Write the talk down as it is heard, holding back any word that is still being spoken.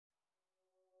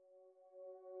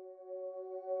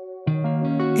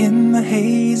In the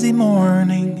hazy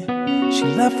morning, she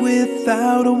left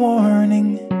without a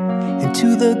warning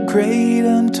into the great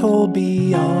untold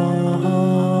beyond.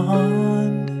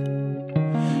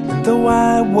 And though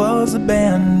I was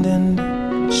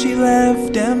abandoned, she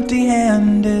left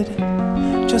empty-handed,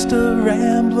 just a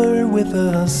rambler with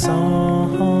a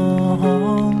song.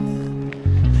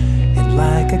 And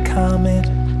like a comet,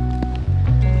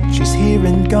 she's here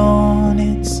and gone.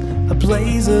 It's a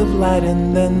blaze of light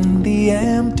and then the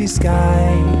empty sky.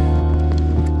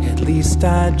 At least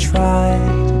I tried,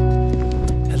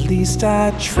 at least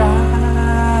I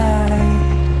tried.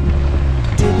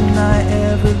 Didn't I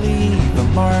ever leave a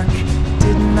mark?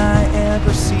 Didn't I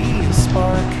ever see a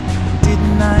spark?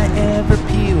 Didn't I ever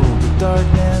peel the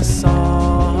darkness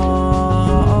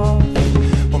off?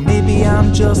 Well, maybe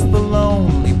I'm just the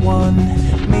lonely one.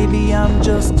 Maybe I'm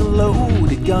just a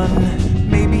loaded gun.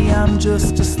 Maybe I'm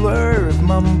just a slur of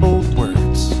mumbled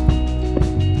words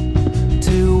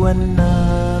to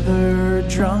another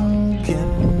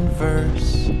drunken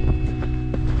verse.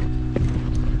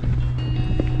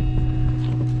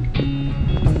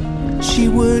 She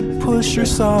would push her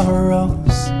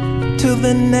sorrows to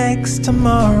the next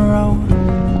tomorrow,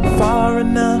 far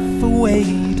enough away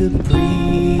to breathe.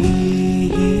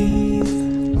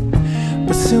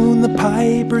 But soon the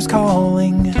piper's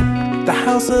calling, the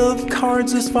house of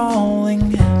cards is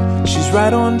falling. She's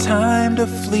right on time to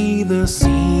flee the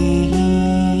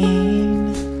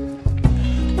scene.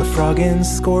 The frog and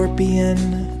scorpion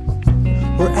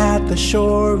were at the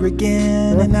shore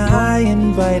again, and I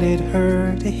invited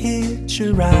her to hitch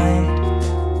a ride.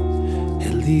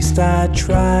 At least I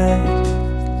tried.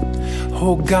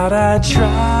 Oh God, I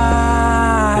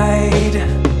tried.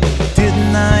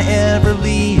 Didn't I ever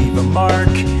leave a mark?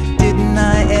 Didn't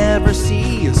I ever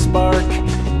see a spark?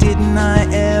 Didn't I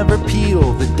ever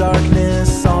peel the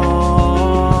darkness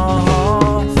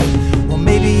off? Well,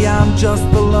 maybe I'm just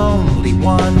the lonely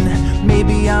one.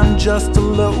 Maybe I'm just a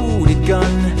loaded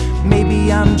gun.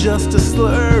 Maybe I'm just a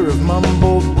slur of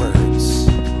mumbled words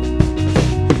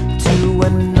to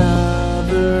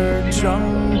another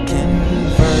drunken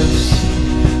verse.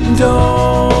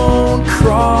 Don't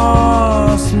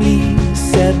cross me,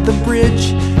 said the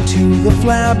bridge to the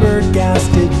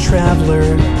flabbergasted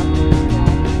traveler.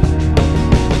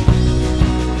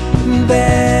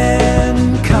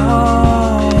 Then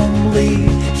calmly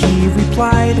he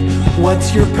replied,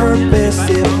 what's your purpose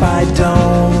if I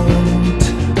don't?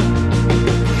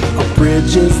 A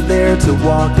bridge is there to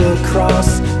walk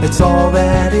across, it's all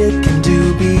that it can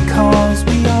do, because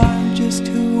we are just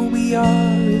who we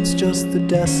are. It's just the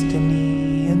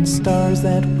destiny and stars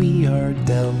that we are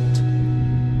dealt.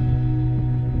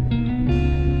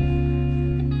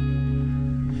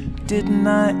 Didn't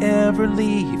I ever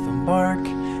leave a mark?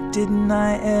 Didn't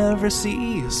I ever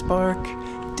see a spark?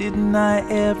 Didn't I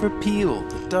ever peel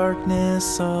the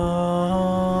darkness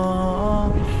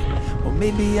off? Well,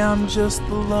 maybe I'm just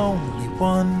the lonely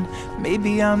one.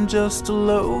 Maybe I'm just a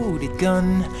loaded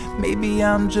gun. Maybe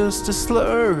I'm just a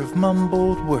slur of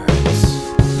mumbled words.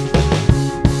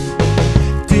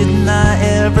 Didn't I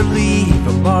ever leave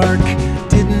a mark?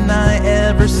 Didn't I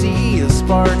ever see a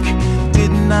spark?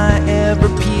 Didn't I ever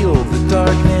peel the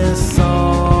darkness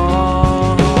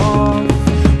off?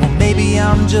 Well, maybe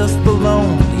I'm just the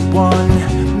lonely one.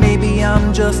 Maybe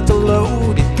I'm just a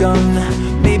loaded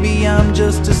gun. Maybe I'm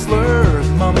just a slur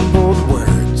of mumbled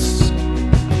words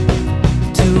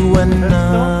to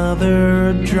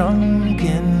another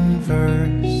drunken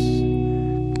verse.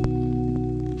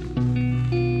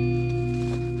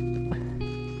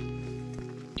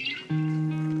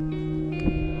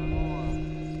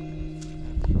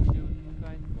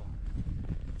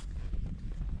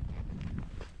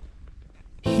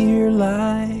 Here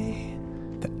lie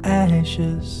the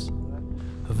ashes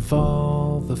of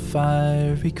all the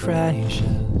fiery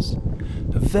crashes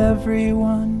of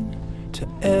everyone to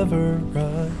ever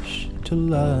rush to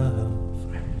love.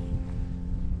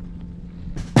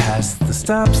 Past the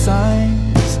stop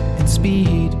signs and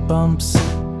speed bumps,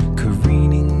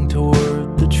 careening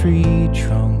toward the tree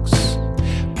trunks,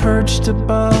 perched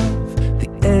above the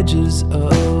edges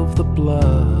of the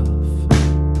bluff.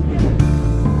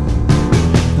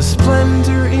 The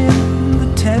splendor in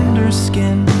the tender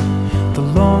skin, the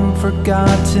long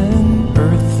forgotten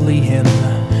earthly hymn,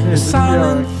 the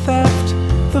silent theft,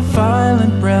 the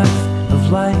violent breath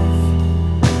of life.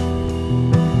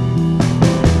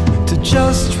 To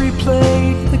just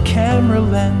replay the camera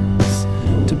lens,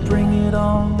 to bring it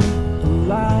all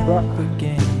alive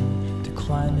again, to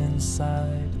climb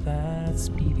inside that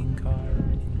speeding car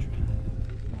and drive.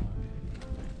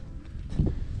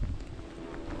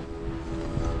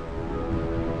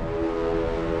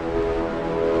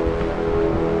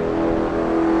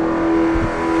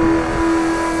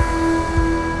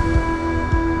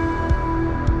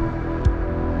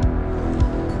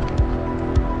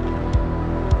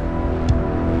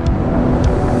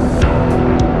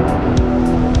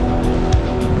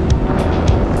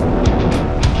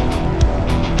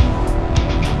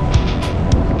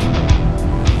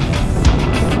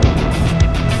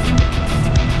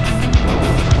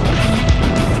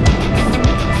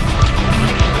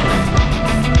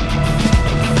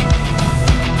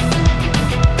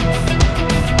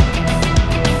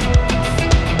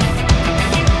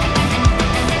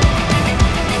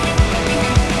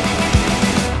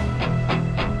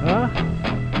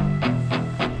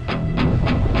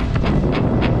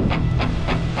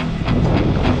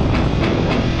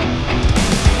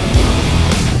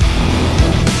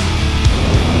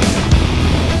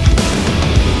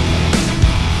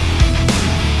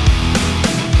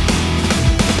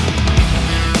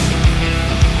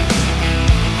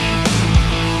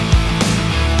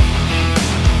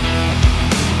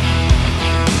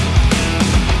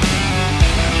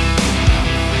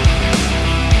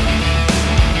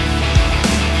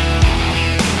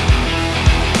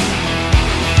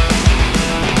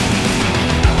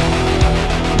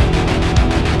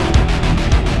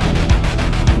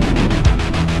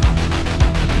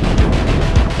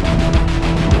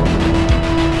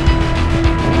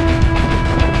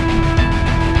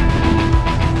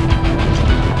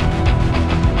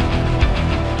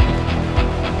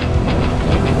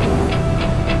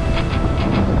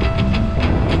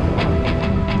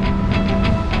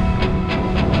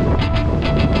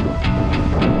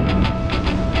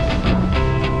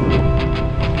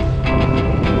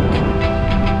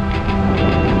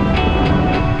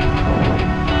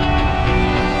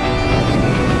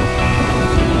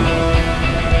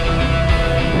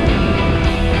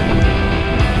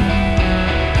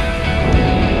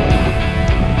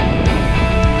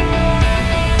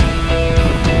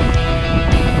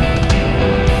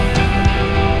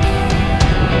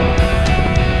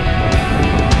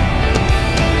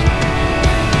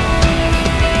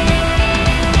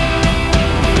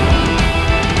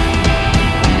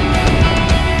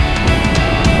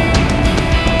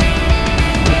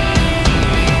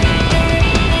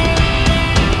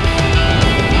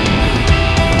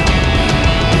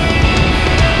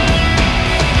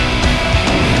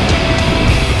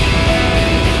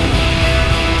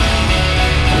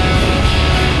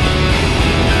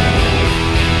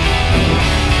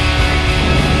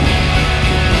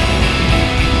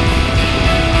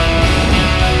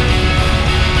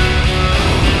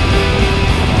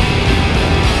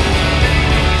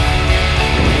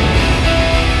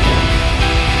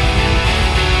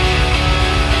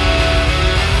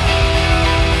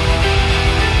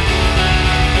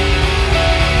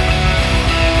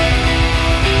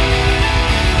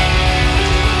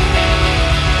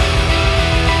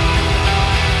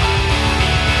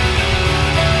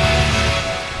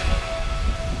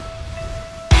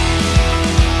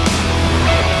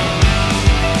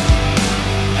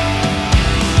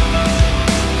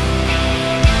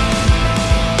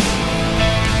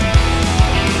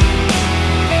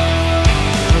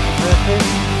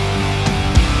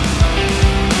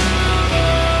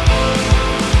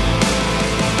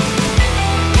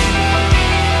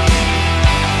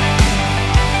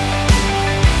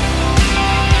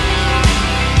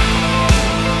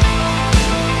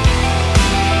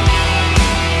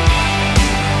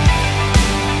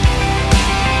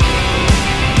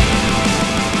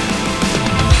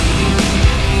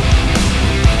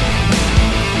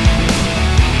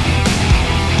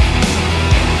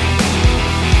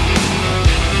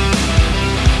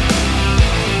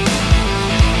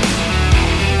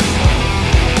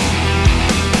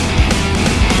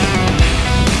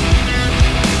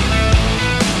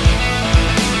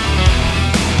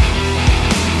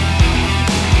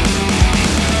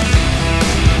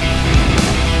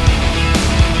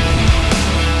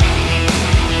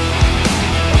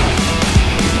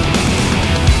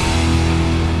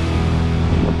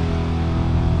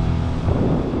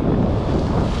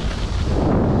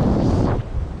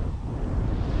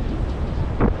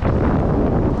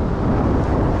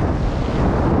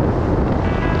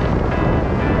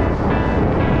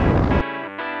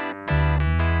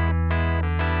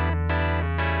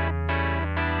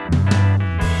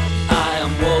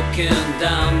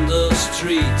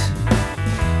 street,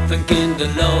 thanking the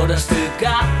Lord I still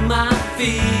got my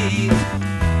feet.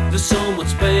 There's so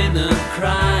much pain and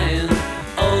crying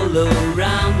all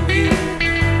around me,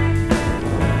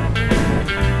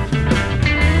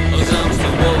 as I'm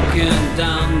still walking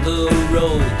down the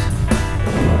road.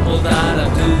 All that I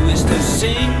do is to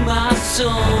sing my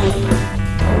song,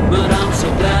 but I'm so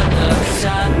glad that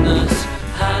sadness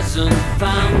hasn't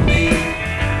found me.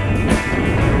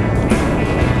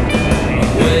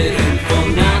 I'm waiting for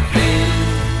nothing.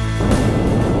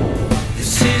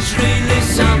 This is really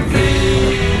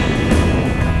something.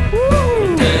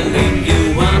 I'm telling you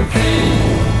one thing.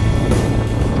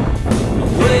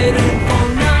 I'm waiting for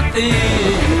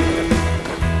nothing.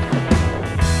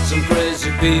 Some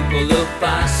crazy people are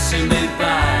passing me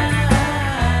by.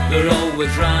 They're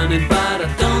always running, but I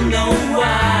don't know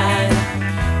why.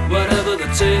 Whatever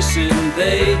they're chasing,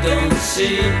 they don't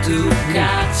seem to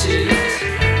catch it.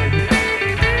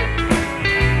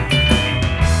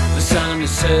 The sun is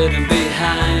setting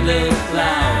behind a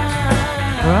cloud.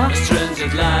 A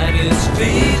strange light is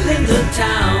filling the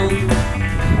town.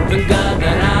 Thank God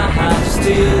that I have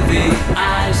still the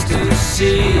eyes to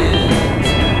see it.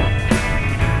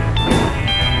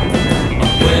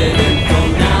 I'm waiting for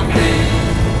nothing.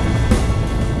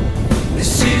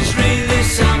 This is really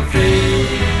something.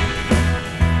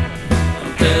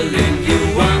 I'm telling you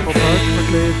one thing.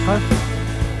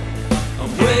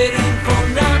 I'm waiting for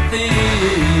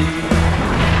nothing.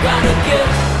 Gotta get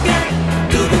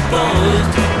to the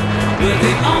point where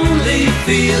the only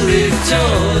feel is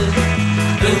joy.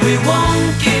 Then we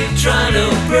won't keep trying to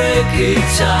break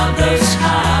each other's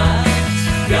hearts.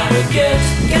 Gotta get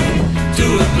to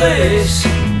a place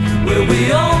where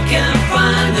we all can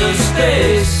find a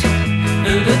space,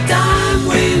 and the time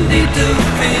we need to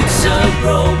fix our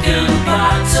broken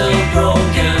parts, our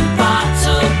broken parts,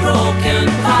 our broken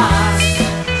parts.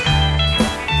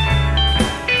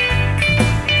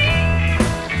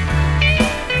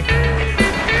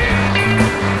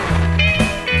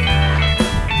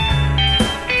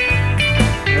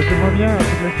 Laissez-moi bien,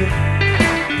 laissez.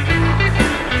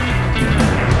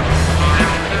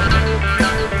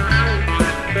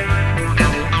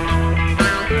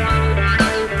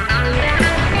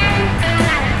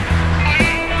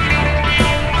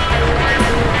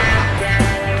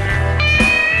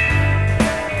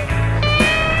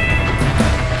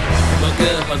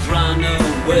 Has run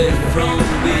away from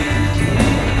me.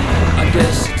 I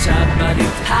guess it's sad, but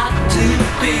it had to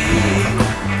be.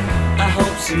 I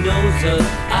hope she knows that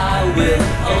I will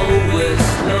always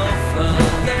love her,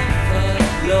 love her,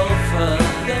 love her,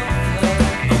 love her.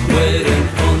 I'm waiting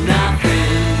for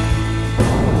nothing.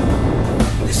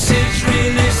 This is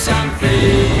really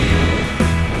something.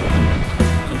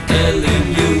 I'm telling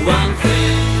you one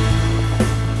thing.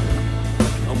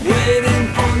 I'm waiting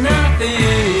for nothing.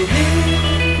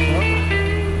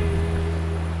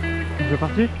 C'est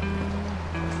parti? Ouais,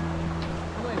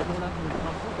 ils sont là, c'est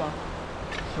un peu quoi.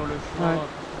 Sur le chemin. Ouais.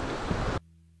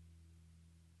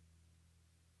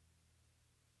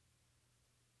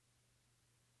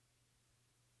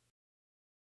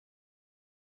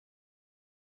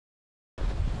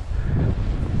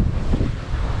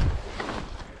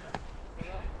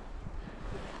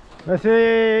 Bah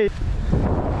c'est...